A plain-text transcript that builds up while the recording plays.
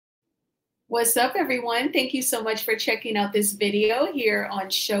What's up, everyone? Thank you so much for checking out this video here on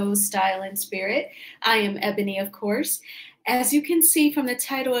Show, Style, and Spirit. I am Ebony, of course. As you can see from the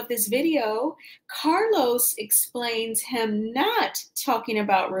title of this video, Carlos explains him not talking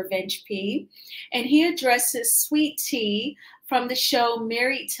about Revenge P, and he addresses Sweet Tea from the show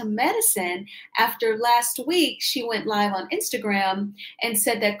Married to Medicine after last week she went live on Instagram and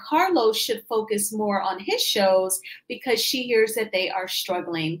said that Carlos should focus more on his shows because she hears that they are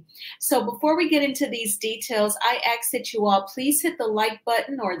struggling. So before we get into these details, I ask that you all please hit the like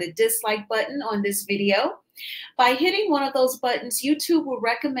button or the dislike button on this video. By hitting one of those buttons, YouTube will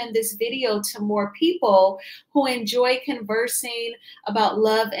recommend this video to more people who enjoy conversing about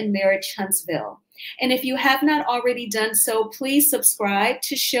love and marriage Huntsville. And if you have not already done so, please subscribe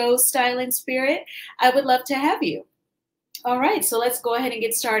to Show, Style, and Spirit. I would love to have you. All right, so let's go ahead and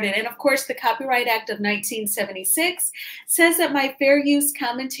get started. And of course, the Copyright Act of 1976 says that my fair use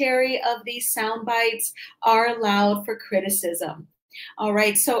commentary of these sound bites are allowed for criticism. All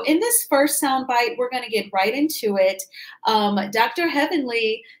right, so in this first soundbite, we're going to get right into it. Dr.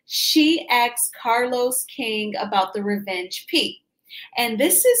 Heavenly, she asked Carlos King about the Revenge P. And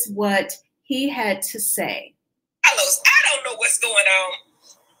this is what he had to say. Carlos, I don't know what's going on.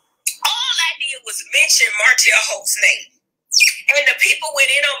 All I did was mention Martell Holt's name. And the people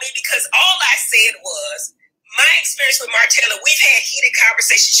went in on me because all I said was, my experience with Martell, we've had heated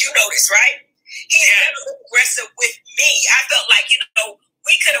conversations. You know this, right? He's never aggressive with me. I felt like,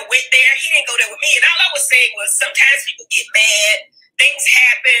 we could have went there. He didn't go there with me. And all I was saying was sometimes people get mad, things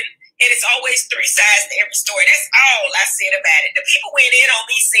happen, and it's always three sides to every story. That's all I said about it. The people went in on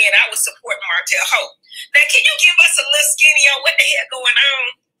me saying I was supporting Martell Holt. Now, can you give us a little skinny on what the hell going on?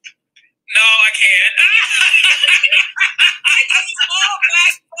 No, I can't. I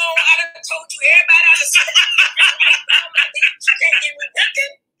done told you everybody on the show. You can't give me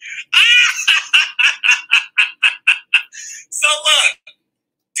nothing. So look,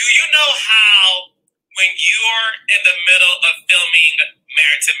 do you know how when you're in the middle of filming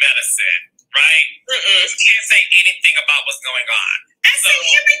Married to Medicine, right? You can't say anything about what's going on. I say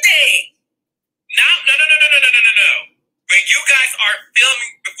everything. No. When you guys are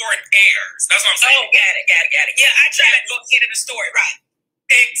filming before it airs, that's what I'm saying. Oh, got it. Yeah, I try to go ahead of the story, right?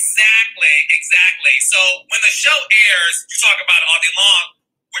 Exactly. So when the show airs, you talk about it all day long,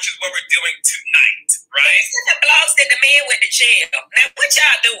 which is what we're doing tonight, right? It's in the blogs that the man went to jail. Now, what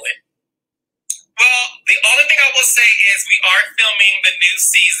y'all doing? Well, the only thing I will say is we are filming the new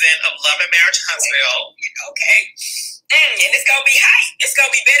season of Love and Marriage Huntsville. Okay. And it's going to be hot. It's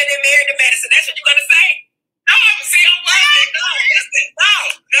going to be better than Married to Medicine. That's what you're going to say? No, see, I'm laughing.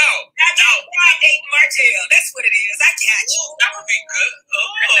 No. I'm dating Martell. That's what it is. I got you. That would be good.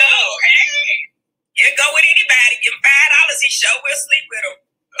 No, hey. You go with anybody. Give him $5 each show. We'll sleep with him.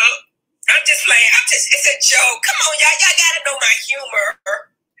 I'm just playing. It's a joke. Come on, y'all. Y'all got to know my humor.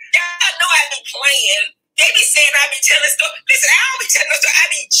 Y'all know I be playing. They be saying I be telling stories. Listen, I don't be telling no story. I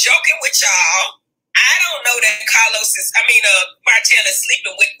be joking with y'all. I don't know that Martell is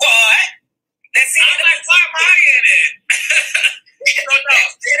sleeping with what? I'm like, why am I in it? No,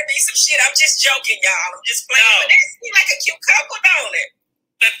 there'll be some shit. I'm just joking, y'all. I'm just playing. But that seems like a cute couple, don't it?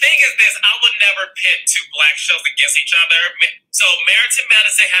 The thing is this, I would never pit two black shows against each other. So Married to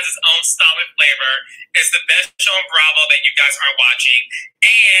Medicine has its own style and flavor. It's the best show on Bravo that you guys are watching.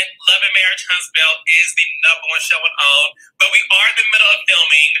 And Love and Marriage Huntsville is the #1 show on OWN. But we are in the middle of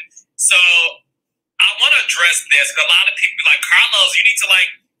filming. So I want to address this. Because a lot of people be like, Carlos, you need to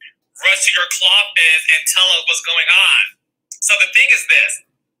rush to your closets and tell us what's going on. So the thing is this.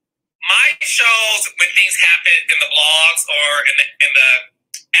 My shows, when things happen in the blogs or in the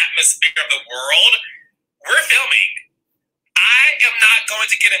atmosphere of the world, we're filming. I am not going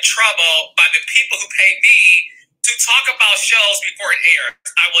to get in trouble by the people who pay me to talk about shows before it airs.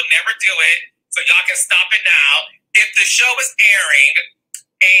 I will never do it, so y'all can stop it now. If the show is airing,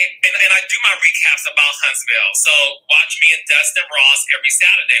 and I do my recaps about Huntsville, so watch me and Dustin Ross every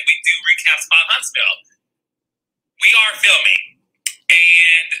Saturday. We do recaps about Huntsville. We are filming,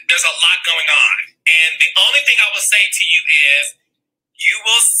 and there's a lot going on. And the only thing I will say to you is, you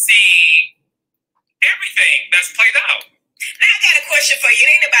will see everything that's played out. Now, I got a question for you. It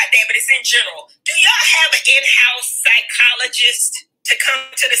ain't about that, but it's in general. Do y'all have an in-house psychologist to come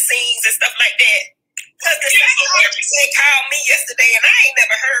to the scenes and stuff like that? Because the psychologist, they called me yesterday, and I ain't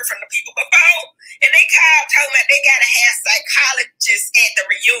never heard from the people before. And they called, talking about they got to have psychologists at the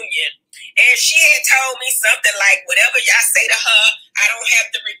reunion. And she had told me something like, whatever y'all say to her, I don't have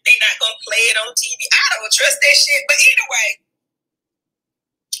to, they not going to play it on TV. I don't trust that shit. But either way.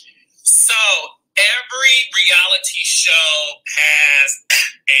 So every reality show has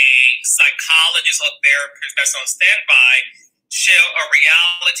a psychologist usual therapist that's on standby, shall a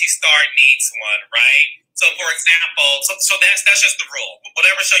reality star needs one, right? So, for example, so that's just the rule.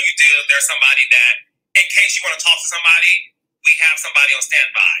 Whatever show you do, there's somebody that, in case you want to talk to somebody, we have somebody on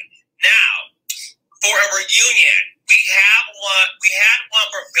standby. Now, for a reunion, we had one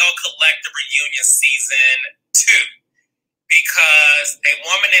for Bell Collective reunion season 2, because a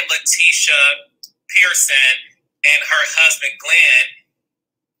woman named Letitia Pearson and her husband Glenn,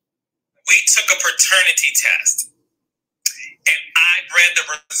 we took a paternity test, and I read the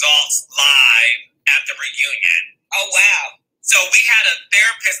results live at the reunion. Oh, wow. So we had a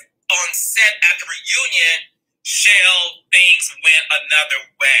therapist on set at the reunion. Shall things went another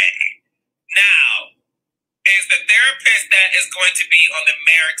way. Now, is the therapist that is going to be on the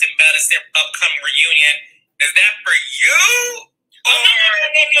Married to Medicine upcoming reunion, is that for you? Oh, no.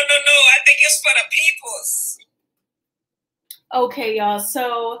 I think it's for the peoples. Okay, y'all.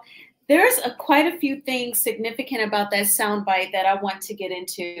 So there's quite a few things significant about that soundbite that I want to get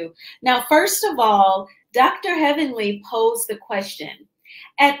into. Now, first of all, Dr. Heavenly posed the question.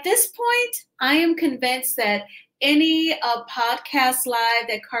 At this point, I am convinced that any podcast live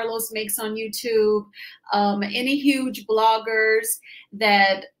that Carlos makes on YouTube, any huge bloggers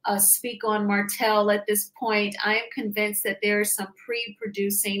that speak on Martell at this point, I am convinced that there is some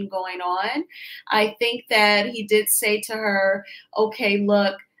pre-producing going on. I think that he did say to her, okay,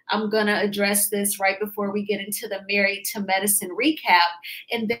 look, I'm going to address this right before we get into the Married to Medicine recap.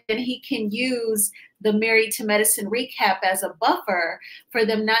 And then he can use the Married to Medicine recap as a buffer for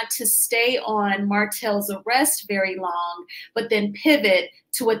them not to stay on Martell's arrest very long, but then pivot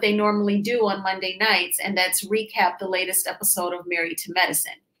to what they normally do on Monday nights, and that's recap the latest episode of Married to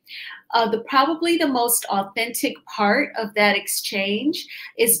Medicine. Probably the most authentic part of that exchange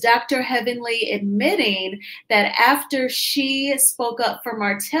is Dr. Heavenly admitting that after she spoke up for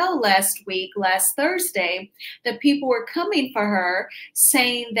Martell last Thursday, that people were coming for her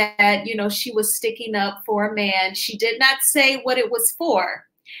saying that, you know, she was sticking up for a man. She did not say what it was for.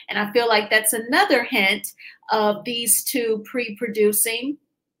 And I feel like that's another hint of these two pre-producing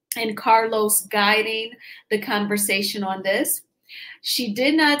and Carlos guiding the conversation on this. She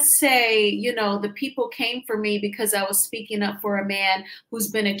did not say, you know, the people came for me because I was speaking up for a man who's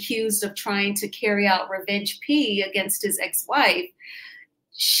been accused of trying to carry out revenge P against his ex-wife.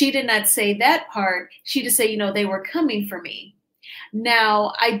 She did not say that part. She just said, you know, they were coming for me.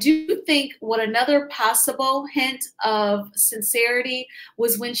 Now, I do think what another possible hint of sincerity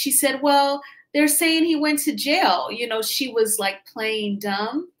was when she said, well, they're saying he went to jail. You know, she was like playing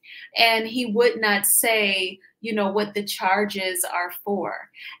dumb, and he would not say, you know, what the charges are for.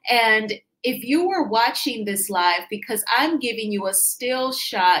 And if you were watching this live, because I'm giving you a still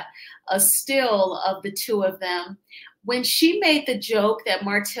shot, a still of the two of them, when she made the joke that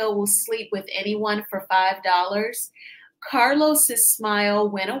Martell will sleep with anyone for $5, Carlos's smile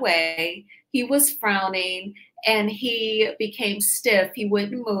went away. He was frowning and he became stiff. He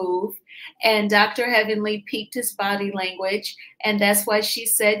wouldn't move. And Dr. Heavenly peeked his body language. And that's why she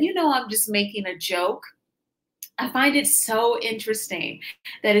said, you know, I'm just making a joke. I find it so interesting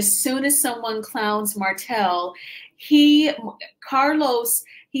that as soon as someone clowns Martell, Carlos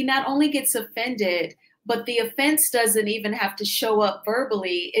not only gets offended, but the offense doesn't even have to show up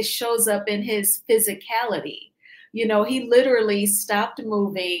verbally. It shows up in his physicality. You know, he literally stopped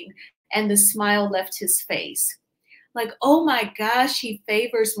moving and the smile left his face. Like, oh my gosh, he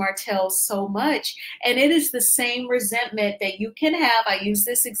favors Martell so much. And it is the same resentment that you can have. I use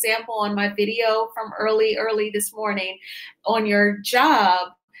this example on my video from early this morning on your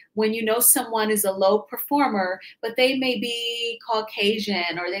job when you know someone is a low performer, but they may be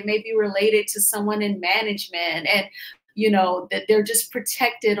Caucasian or they may be related to someone in management and you know, that they're just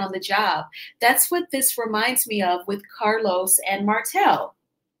protected on the job. That's what this reminds me of with Carlos and Martell.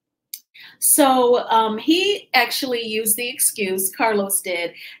 So he actually used the excuse, Carlos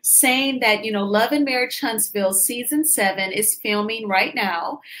did, saying that, you know, Love and Marriage Huntsville season 7 is filming right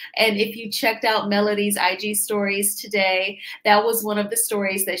now. And if you checked out Melody's IG stories today, that was one of the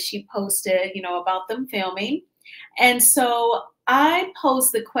stories that she posted, you know, about them filming. And so I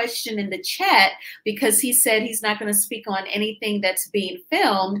posed the question in the chat because he said he's not going to speak on anything that's being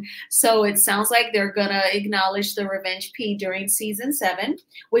filmed. So it sounds like they're going to acknowledge the Revenge P during season 7,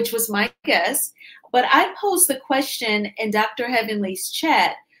 which was my guess. But I posed the question in Dr. Heavenly's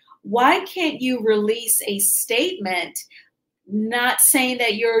chat, why can't you release a statement not saying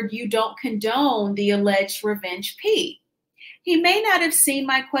that you don't condone the alleged Revenge P? He may not have seen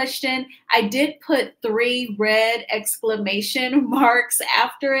my question. I did put 3 red exclamation marks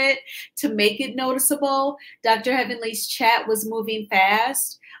after it to make it noticeable. Dr. Heavenly's chat was moving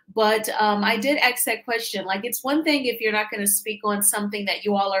fast, But I did ask that question. Like, it's one thing if you're not going to speak on something that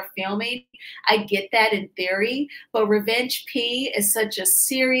you all are filming. I get that in theory, but Revenge P is such a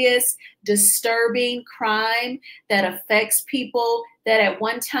serious, disturbing crime that affects people that at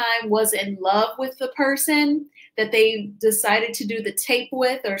one time was in love with the person that they decided to do the tape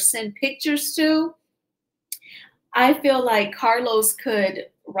with or send pictures to. I feel like Carlos could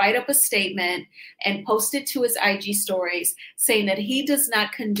write up a statement and post it to his IG stories saying that he does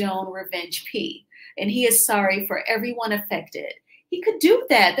not condone Revenge P and he is sorry for everyone affected. He could do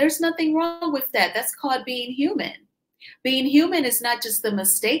that. There's nothing wrong with that. That's called being human. Being human is not just the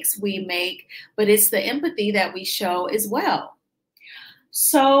mistakes we make, but it's the empathy that we show as well.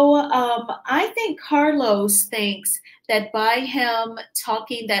 So I think Carlos thinks that by him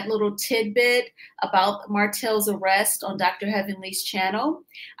talking that little tidbit about Martell's arrest on Dr. Heavenly's channel,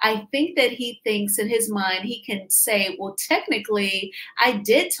 I think that he thinks in his mind he can say, well, technically, I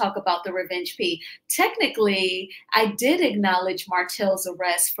did talk about the Revenge P. Technically, I did acknowledge Martell's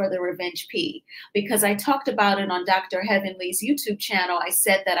arrest for the Revenge P because I talked about it on Dr. Heavenly's YouTube channel. I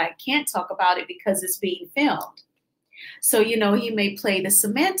said that I can't talk about it because it's being filmed. So, you know, he may play the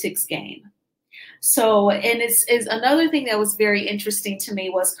semantics game. So, and it's another thing that was very interesting to me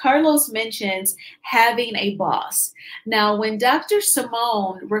was Carlos mentions having a boss. Now, when Dr.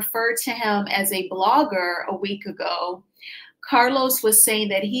 Simone referred to him as a blogger a week ago, Carlos was saying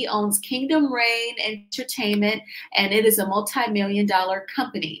that he owns Kingdom Reign Entertainment and it is a multi-million-dollar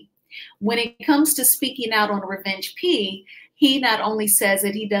company. When it comes to speaking out on Revenge P, he not only says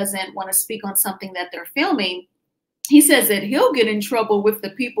that he doesn't want to speak on something that they're filming, he says that he'll get in trouble with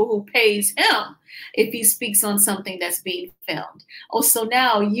the people who pays him if he speaks on something that's being filmed. Oh, so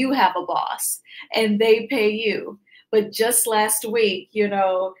now you have a boss and they pay you. But just last week, you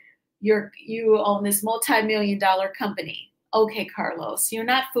know, you own this multi-million-dollar company. Okay, Carlos, you're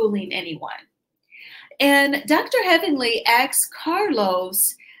not fooling anyone. And Dr. Heavenly asks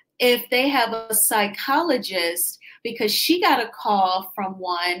Carlos if they have a psychologist because she got a call from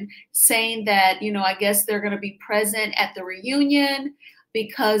one saying that, you know, I guess they're going to be present at the reunion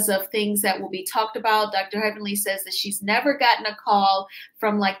because of things that will be talked about. Dr. Heavenly says that she's never gotten a call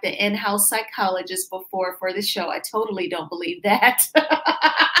from like the in-house psychologist before for the show. I totally don't believe that.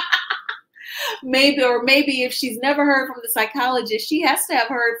 Maybe if she's never heard from the psychologist, she has to have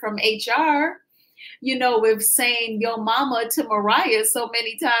heard from HR. You know, with saying yo mama to Mariah so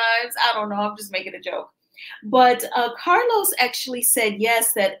many times. I don't know. I'm just making a joke. But Carlos actually said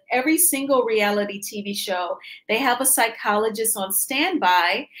yes, that every single reality TV show, they have a psychologist on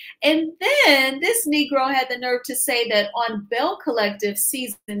standby. And then this Negro had the nerve to say that on Bell Collective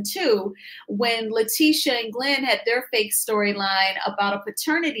season 2, when Letitia and Glenn had their fake storyline about a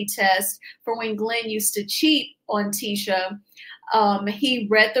paternity test for when Glenn used to cheat on Tisha, he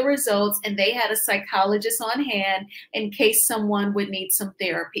read the results and they had a psychologist on hand in case someone would need some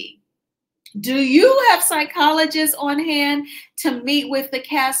therapy. Do you have psychologists on hand to meet with the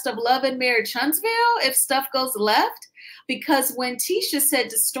cast of Love and Marriage Huntsville if stuff goes left? Because when Tisha said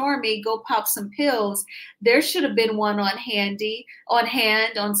to Stormy, go pop some pills, there should have been one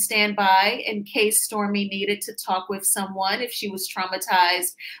on standby in case Stormy needed to talk with someone if she was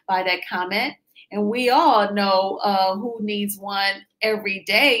traumatized by that comment. And we all know who needs one every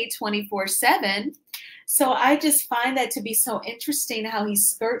day, 24/7. So I just find that to be so interesting how he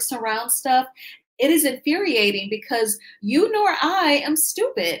skirts around stuff. It is infuriating because you nor I am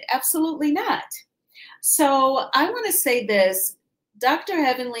stupid. Absolutely not. So I want to say this. Dr.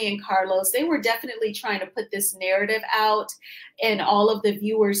 Heavenly and Carlos, they were definitely trying to put this narrative out in all of the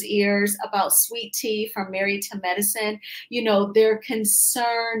viewers' ears about Sweet Tea from Married to Medicine. You know, they're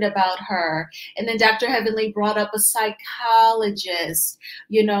concerned about her. And then Dr. Heavenly brought up a psychologist,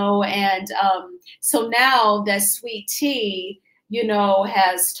 you know, and so now that Sweet Tea, you know,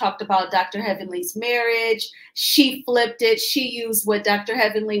 has talked about Dr. Heavenly's marriage. She flipped it. She used what Dr.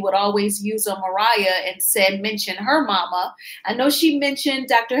 Heavenly would always use on Mariah and said, mention her mama. I know she mentioned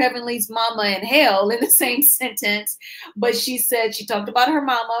Dr. Heavenly's mama in hell in the same sentence, but she said she talked about her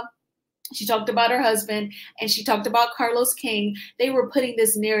mama. She talked about her husband and she talked about Carlos King. They were putting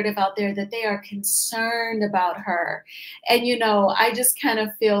this narrative out there that they are concerned about her. And, you know, I just kind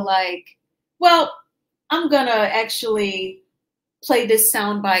of feel like, well, I'm going to actually play this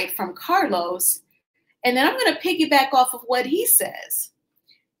soundbite from Carlos, and then I'm going to piggyback off of what he says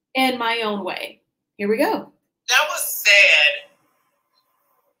in my own way. Here we go. That was sad.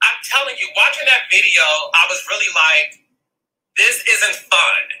 I'm telling you, watching that video, I was really like, this isn't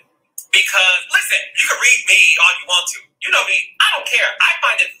fun. Because, listen, you can read me all you want to. You know me, I don't care. I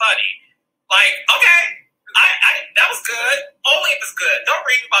find it funny. Like, okay, That was good. Only if it's good. Don't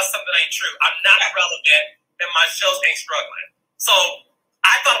read about something that ain't true. I'm not irrelevant, and my shows ain't struggling. So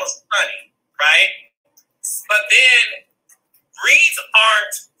I thought it was funny, right? But then reads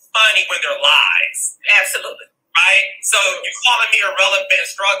aren't funny when they're lies. Absolutely. Right? So you calling me irrelevant and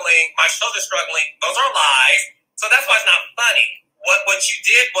struggling, my shows are struggling, those are lies. So that's why it's not funny. What you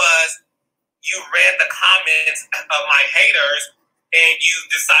did was you read the comments of my haters and you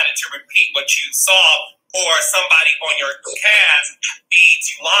decided to repeat what you saw, or somebody on your cast feeds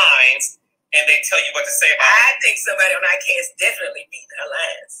you lines and they tell you what to say about it. I think somebody on our cast definitely beat her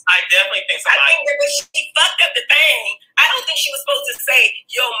lines. I definitely think somebody. I think that when she fucked up the thing, I don't think she was supposed to say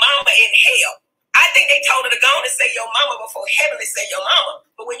your mama in hell. I think they told her to go on and say your mama before heavenly say your mama.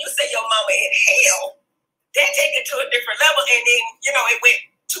 But when you say your mama in hell, that take it to a different level, and then, you know, it went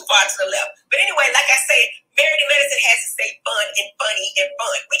too far to the left. But anyway, like I said, Married to Medicine has to stay fun and funny and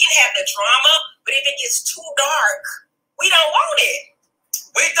fun. We can have the drama, but if it gets too dark, we don't want it.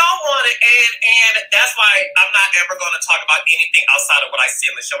 We don't want it, and that's why I'm not ever going to talk about anything outside of what I see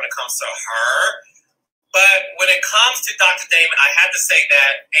in the show when it comes to her. But when it comes to Dr. Damon, I had to say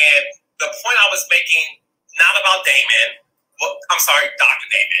that, and the point I was making, not about Damon, I'm sorry, Dr.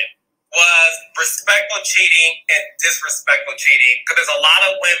 Damon, was respectful cheating and disrespectful cheating, because there's a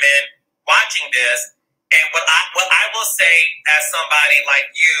lot of women watching this, and what I will say as somebody like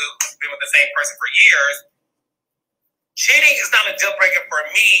you, who's been with the same person for years, cheating is not a deal breaker for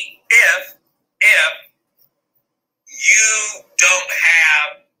me if you don't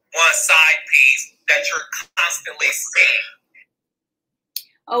have one side piece that you're constantly seeing.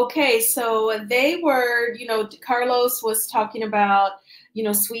 Okay, so they were, you know, Carlos was talking about, you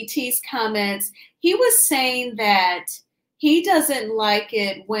know, Sweet Tea's comments. He was saying that he doesn't like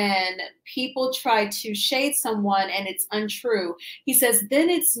it when people try to shade someone and it's untrue. He says, then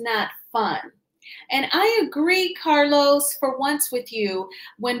it's not fun. And I agree, Carlos, for once with you.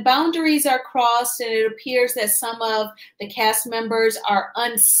 When boundaries are crossed and it appears that some of the cast members are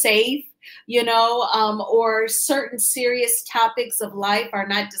unsafe, you know, or certain serious topics of life are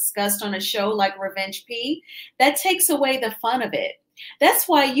not discussed on a show like Revenge P, that takes away the fun of it. That's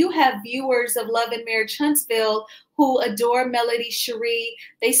why you have viewers of Love and Marriage Huntsville who adore Melody Cherie.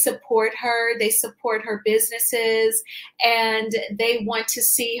 They support her businesses, and they want to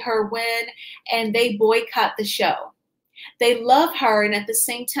see her win, and they boycott the show. They love her, and at the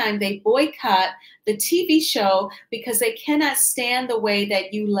same time, they boycott the TV show because they cannot stand the way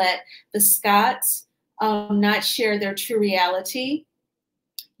that you let the Scotts not share their true reality.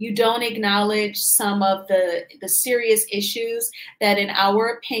 You don't acknowledge some of the serious issues that, in our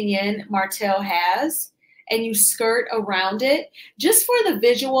opinion, Martell has, and you skirt around it just for the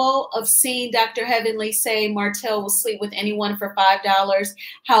visual of seeing Dr. Heavenly say Martell will sleep with anyone for $5,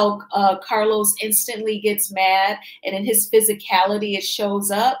 how Carlos instantly gets mad, and in his physicality it shows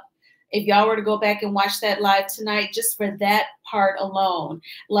up. If y'all were to go back and watch that live tonight, just for that part alone,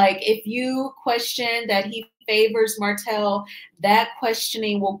 like if you question that he favors Martell, that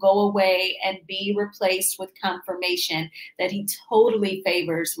questioning will go away and be replaced with confirmation that he totally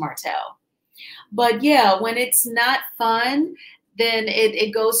favors Martell. But yeah, when it's not fun, then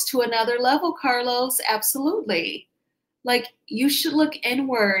it goes to another level, Carlos. Absolutely. Like, you should look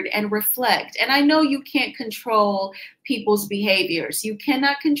inward and reflect. And I know you can't control people's behaviors. You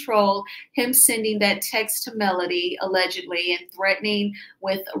cannot control him sending that text to Melody, allegedly, and threatening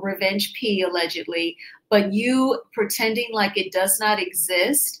with Revenge P, allegedly. But you pretending like it does not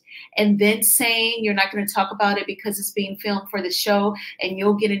exist and then saying you're not going to talk about it because it's being filmed for the show and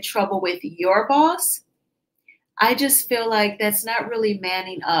you'll get in trouble with your boss. I just feel like that's not really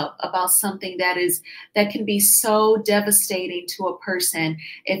manning up about something that can be so devastating to a person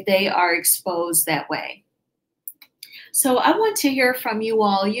if they are exposed that way. So I want to hear from you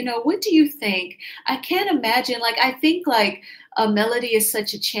all. You know, what do you think? I can't imagine, like, I think like Melody is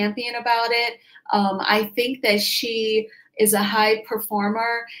such a champion about it. I think that she is a high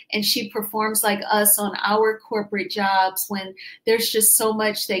performer and she performs like us on our corporate jobs when there's just so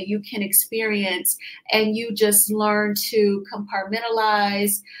much that you can experience and you just learn to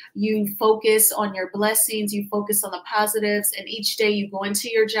compartmentalize, you focus on your blessings, you focus on the positives, and each day you go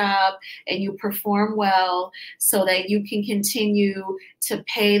into your job and you perform well so that you can continue to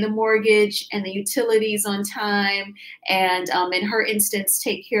pay the mortgage and the utilities on time, and in her instance,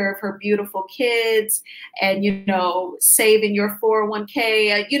 take care of her beautiful kids and, you know, save in your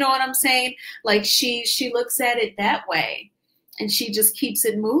 401k, you know what I'm saying? Like she looks at it that way and she just keeps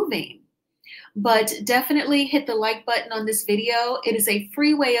it moving. But definitely hit the like button on this video. It is a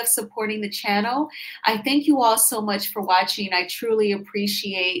free way of supporting the channel. I thank you all so much for watching. I truly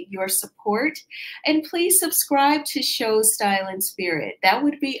appreciate your support. And please subscribe to Show Style and Spirit. That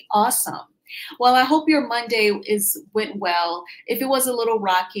would be awesome. Well, I hope your Monday went well. If it was a little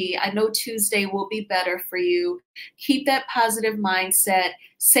rocky, I know Tuesday will be better for you. Keep that positive mindset.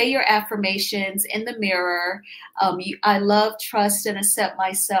 Say your affirmations in the mirror. I love, trust, and accept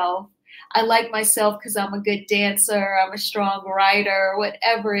myself. I like myself because I'm a good dancer, I'm a strong writer,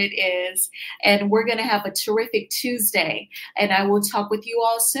 whatever it is. And we're going to have a terrific Tuesday. And I will talk with you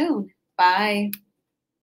all soon. Bye.